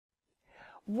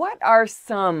What are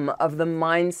some of the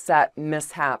mindset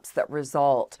mishaps that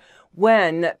result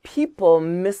when people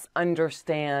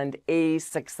misunderstand a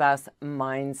success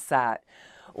mindset?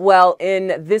 Well,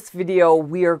 in this video,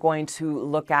 we are going to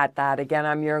look at that. Again,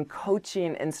 I'm your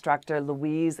coaching instructor,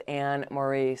 Louise and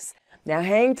Maurice. Now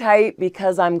hang tight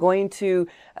because I'm going to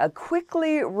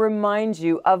quickly remind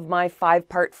you of my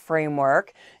 5-part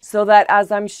framework so that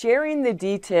as I'm sharing the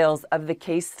details of the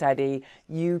case study,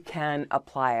 you can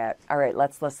apply it. All right,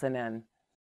 let's listen in.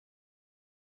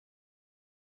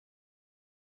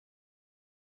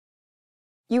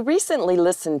 You recently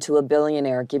listened to a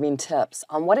billionaire giving tips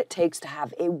on what it takes to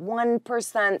have a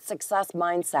 1% success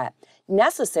mindset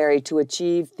necessary to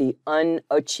achieve the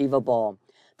unachievable.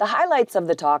 The highlights of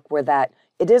the talk were that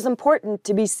it is important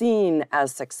to be seen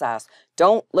as success.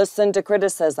 Don't listen to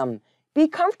criticism. Be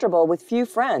comfortable with few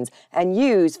friends and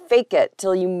use fake it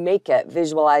till you make it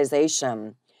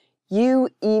visualization. You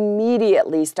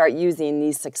immediately start using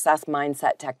these success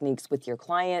mindset techniques with your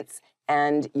clients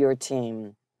and your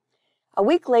team. A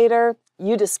week later,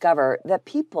 you discover that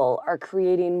people are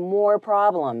creating more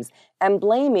problems and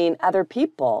blaming other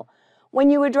people.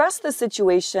 When you address the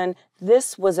situation,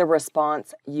 this was a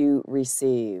response you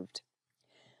received.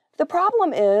 The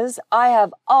problem is, I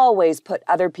have always put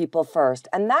other people first,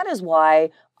 and that is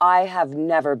why I have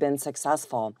never been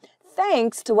successful.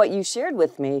 Thanks to what you shared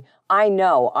with me, I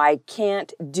know I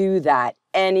can't do that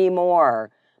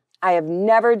anymore. I have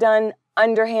never done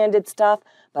underhanded stuff,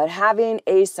 but having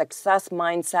a success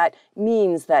mindset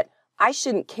means that I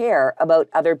shouldn't care about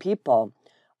other people.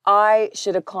 I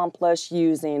should accomplish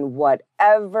using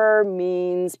whatever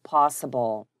means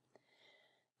possible.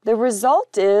 The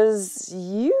result is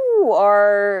you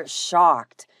are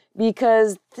shocked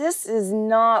because this is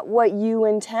not what you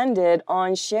intended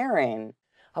on sharing.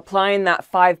 Applying that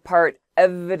 5-part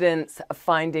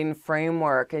evidence-finding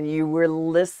framework and you were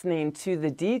listening to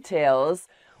the details,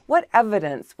 what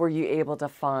evidence were you able to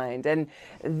find? And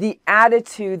the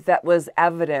attitude that was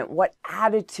evident, what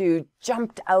attitude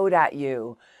jumped out at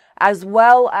you, as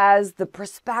well as the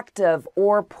perspective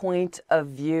or point of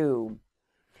view?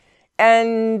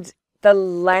 And the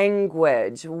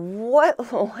language, what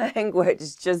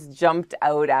language just jumped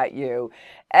out at you?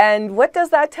 And what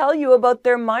does that tell you about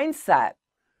their mindset?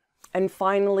 And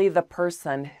finally, the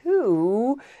person,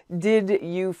 who did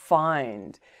you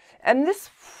find? And this,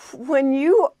 when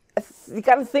you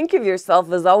got to think of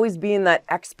yourself as always being that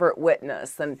expert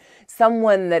witness and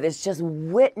someone that is just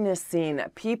witnessing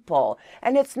people.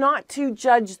 And it's not to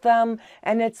judge them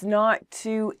and it's not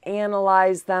to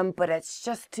analyze them, but it's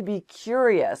just to be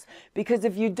curious. Because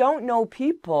if you don't know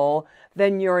people,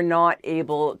 then you're not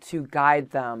able to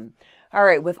guide them. All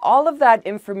right, with all of that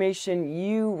information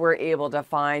you were able to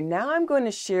find, now I'm going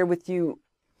to share with you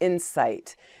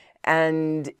insight.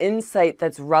 And insight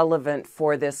that's relevant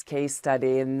for this case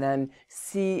study, and then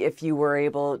see if you were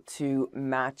able to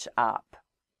match up.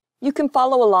 You can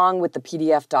follow along with the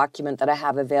PDF document that I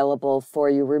have available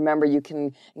for you. Remember, you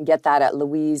can get that at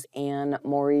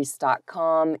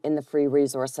louiseandmaurice.com in the free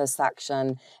resources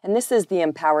section. And this is the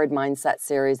Empowered Mindset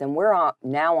series, and we're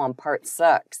now on part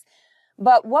 6.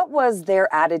 But what was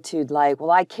their attitude like? Well,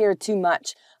 I care too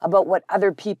much about what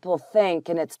other people think,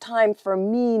 and it's time for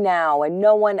me now, and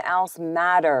no one else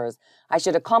matters. I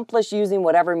should accomplish using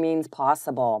whatever means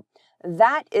possible.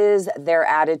 That is their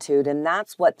attitude, and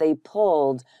that's what they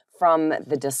pulled from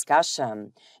the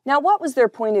discussion. Now, what was their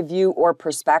point of view or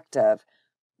perspective?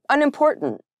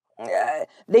 Unimportant.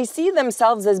 They see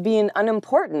themselves as being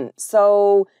unimportant.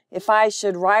 So if I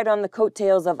should ride on the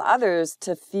coattails of others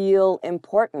to feel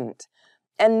important.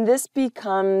 And this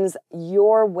becomes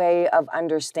your way of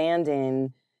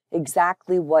understanding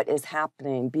exactly what is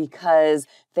happening because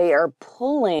they are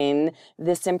pulling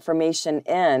this information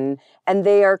in and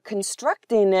they are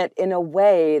constructing it in a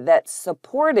way that's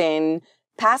supporting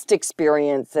past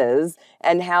experiences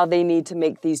and how they need to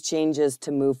make these changes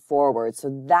to move forward. So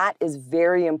that is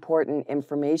very important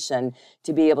information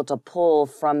to be able to pull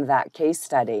from that case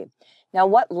study. Now,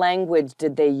 what language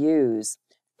did they use?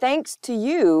 Thanks to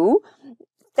you.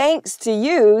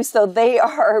 So they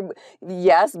are,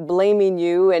 yes, blaming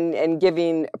you and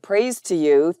giving praise to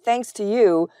you. Thanks to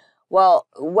you. Well,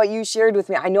 what you shared with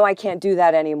me, I know I can't do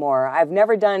that anymore. I've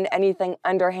never done anything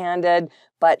underhanded,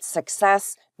 but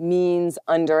success means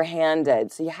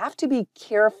underhanded. So you have to be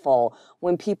careful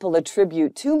when people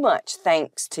attribute too much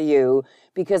thanks to you,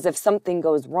 because if something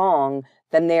goes wrong,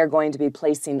 then they are going to be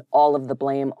placing all of the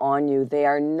blame on you. They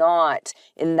are not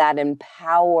in that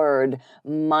empowered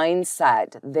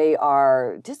mindset. They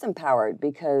are disempowered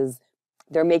because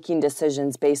they're making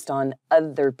decisions based on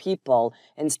other people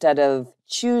instead of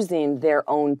choosing their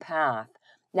own path.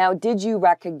 Now, did you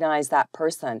recognize that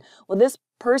person? Well, this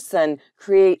person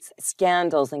creates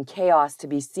scandals and chaos to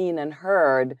be seen and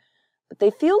heard, but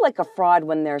they feel like a fraud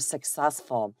when they're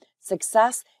successful.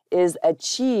 Success is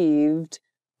achieved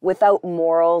without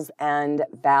morals and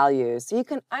values. So you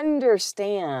can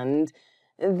understand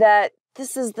that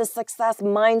this is the success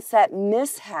mindset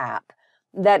mishap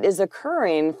that is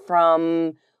occurring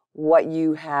from what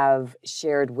you have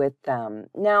shared with them.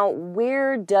 Now,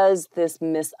 where does this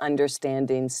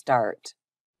misunderstanding start?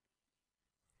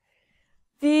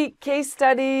 The case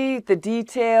study, the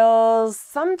details,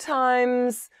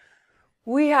 sometimes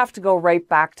we have to go right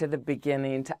back to the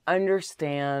beginning to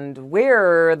understand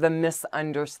where the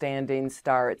misunderstanding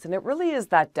starts. And it really is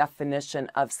that definition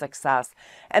of success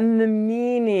and the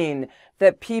meaning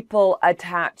that people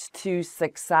attach to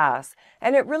success.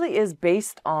 And it really is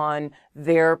based on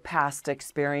their past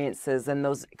experiences and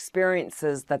those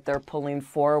experiences that they're pulling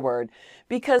forward.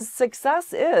 Because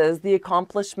success is the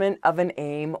accomplishment of an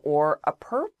aim or a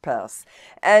purpose.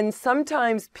 And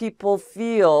sometimes people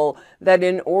feel that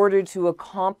in order to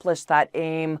accomplish that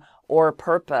aim or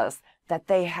purpose, that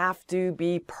they have to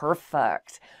be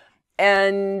perfect.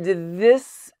 And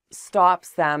this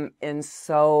stops them in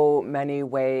so many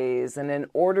ways. And in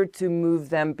order to move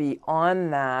them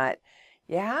beyond that,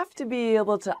 you have to be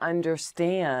able to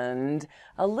understand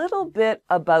a little bit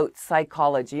about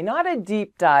psychology, not a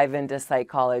deep dive into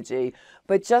psychology,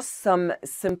 but just some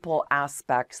simple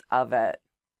aspects of it.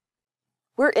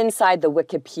 We're inside the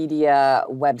Wikipedia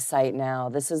website now.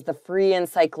 This is the free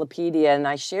encyclopedia, and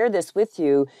I share this with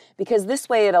you because this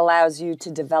way it allows you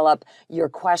to develop your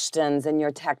questions and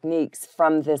your techniques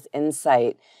from this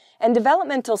insight. And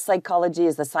developmental psychology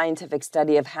is the scientific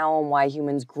study of how and why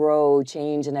humans grow,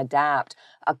 change, and adapt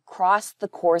across the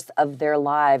course of their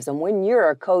lives. And when you're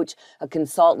a coach, a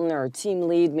consultant, or a team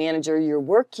lead manager, you're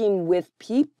working with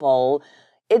people,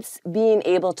 it's being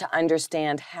able to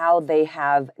understand how they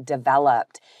have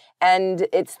developed. And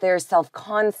it's their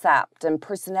self-concept and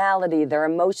personality, their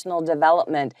emotional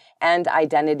development, and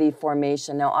identity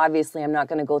formation. Now, obviously, I'm not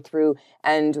going to go through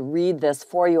and read this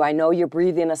for you. I know you're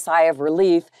breathing a sigh of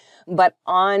relief, but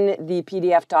on the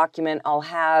PDF document, I'll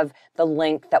have the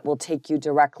link that will take you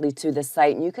directly to the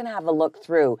site, and you can have a look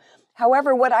through.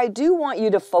 However, what I do want you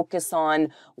to focus on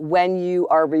when you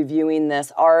are reviewing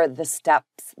this are the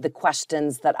steps, the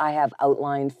questions that I have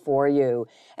outlined for you.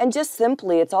 And just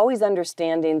simply, it's always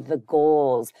understanding the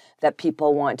goals that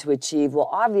people want to achieve. Well,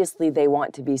 obviously, they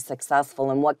want to be successful.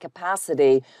 In what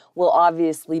capacity will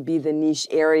obviously be the niche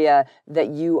area that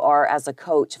you are, as a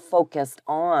coach, focused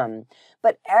on.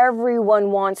 But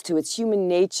everyone wants to. It's human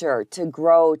nature to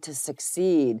grow, to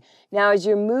succeed. Now, as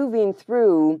you're moving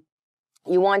through,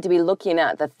 you want to be looking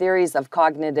at the theories of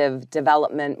cognitive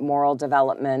development, moral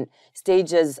development,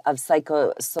 stages of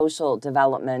psychosocial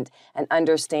development, and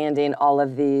understanding all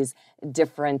of these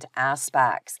different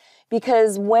aspects.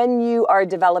 Because when you are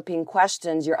developing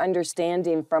questions, you're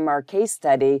understanding from our case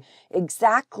study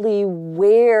exactly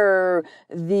where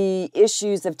the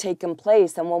issues have taken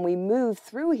place. And when we move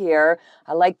through here,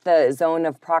 I like the zone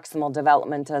of proximal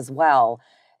development as well.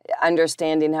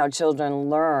 Understanding how children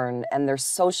learn and their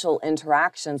social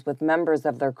interactions with members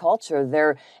of their culture.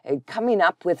 They're coming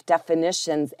up with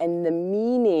definitions and the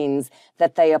meanings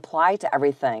that they apply to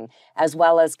everything, as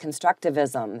well as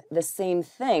constructivism. The same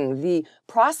thing, the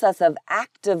process of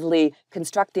actively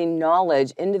constructing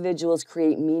knowledge. Individuals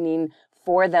create meaning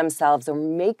for themselves or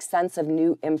make sense of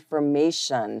new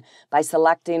information by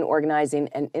selecting, organizing,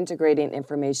 and integrating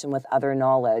information with other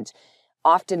knowledge,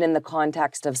 often in the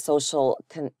context of social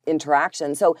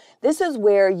interaction. So this is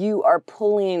where you are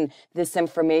pulling this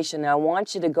information. And I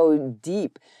want you to go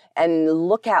deep and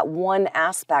look at one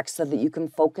aspect so that you can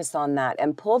focus on that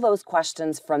and pull those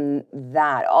questions from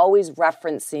that, always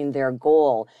referencing their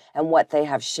goal and what they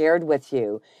have shared with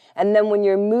you. And then when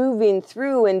you're moving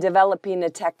through and developing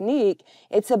a technique,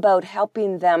 it's about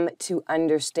helping them to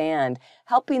understand,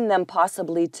 helping them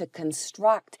possibly to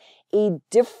construct a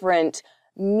different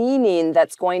meaning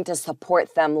that's going to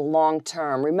support them long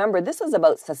term. Remember, this is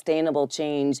about sustainable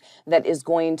change that is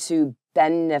going to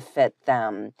benefit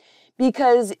them.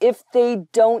 Because if they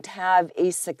don't have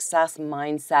a success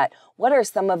mindset, what are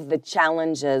some of the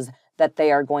challenges that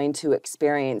they are going to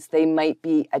experience? They might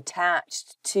be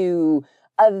attached to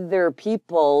other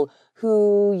people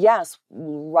who, yes,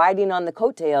 riding on the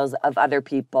coattails of other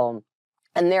people.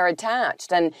 And they're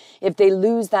attached. And if they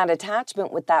lose that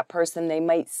attachment with that person, they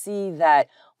might see that,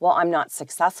 well, I'm not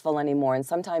successful anymore. And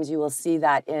sometimes you will see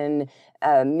that in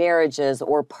marriages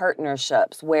or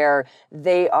partnerships where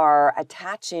they are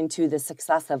attaching to the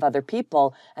success of other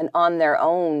people, and on their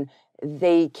own,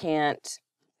 they can't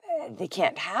they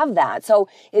can't have that. So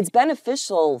it's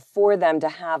beneficial for them to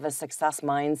have a success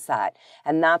mindset.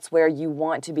 And that's where you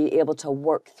want to be able to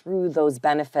work through those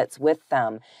benefits with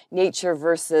them. Nature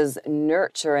versus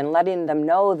nurture, and letting them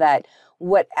know that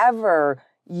whatever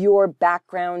your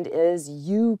background is,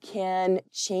 you can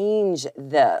change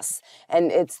this.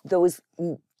 And it's those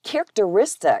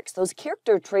characteristics, those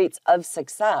character traits of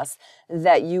success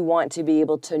that you want to be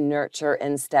able to nurture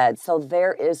instead. So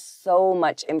there is so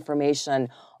much information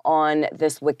on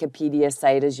this Wikipedia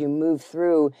site as you move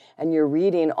through and you're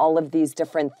reading all of these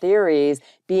different theories,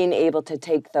 being able to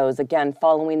take those, again,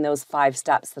 following those 5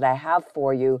 steps that I have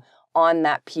for you on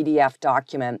that PDF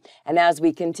document. And as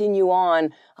we continue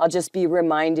on, I'll just be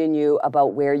reminding you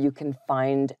about where you can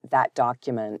find that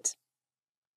document.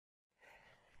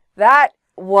 That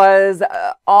was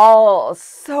all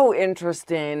so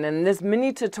interesting, and this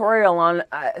mini tutorial on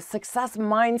success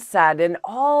mindset and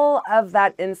all of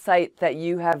that insight that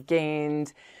you have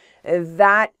gained,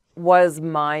 that was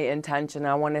my intention.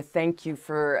 I want to thank you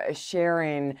for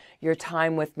sharing your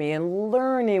time with me and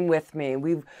learning with me.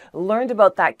 We've learned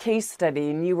about that case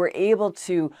study, and you were able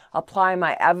to apply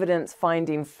my evidence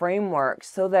finding framework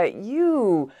so that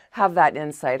you have that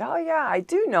insight. Oh yeah, I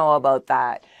do know about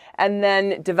that. And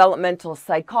then developmental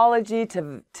psychology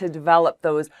to develop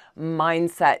those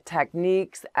mindset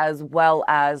techniques, as well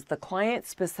as the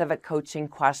client-specific coaching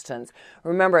questions.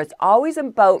 Remember, it's always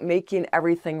about making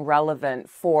everything relevant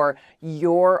for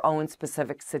your own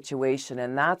specific situation.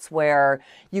 And that's where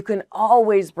you can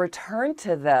always return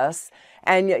to this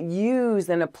and use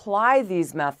and apply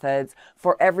these methods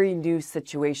for every new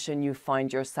situation you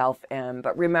find yourself in.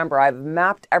 But remember, I've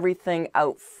mapped everything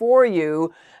out for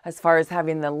you as far as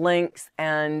having the links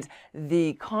and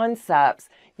the concepts.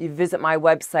 You visit my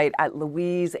website at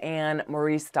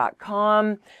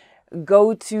louiseandmaurice.com.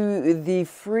 Go to the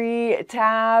free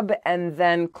tab and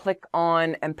then click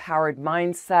on Empowered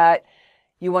Mindset.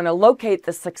 You want to locate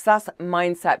the Success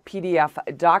Mindset PDF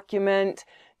document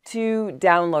to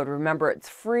download. Remember, it's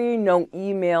free, no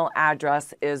email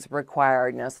address is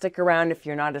required. Now stick around if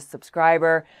you're not a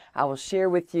subscriber. I will share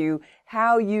with you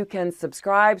how you can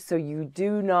subscribe so you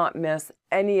do not miss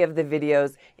any of the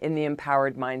videos in the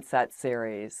Empowered Mindset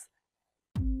series.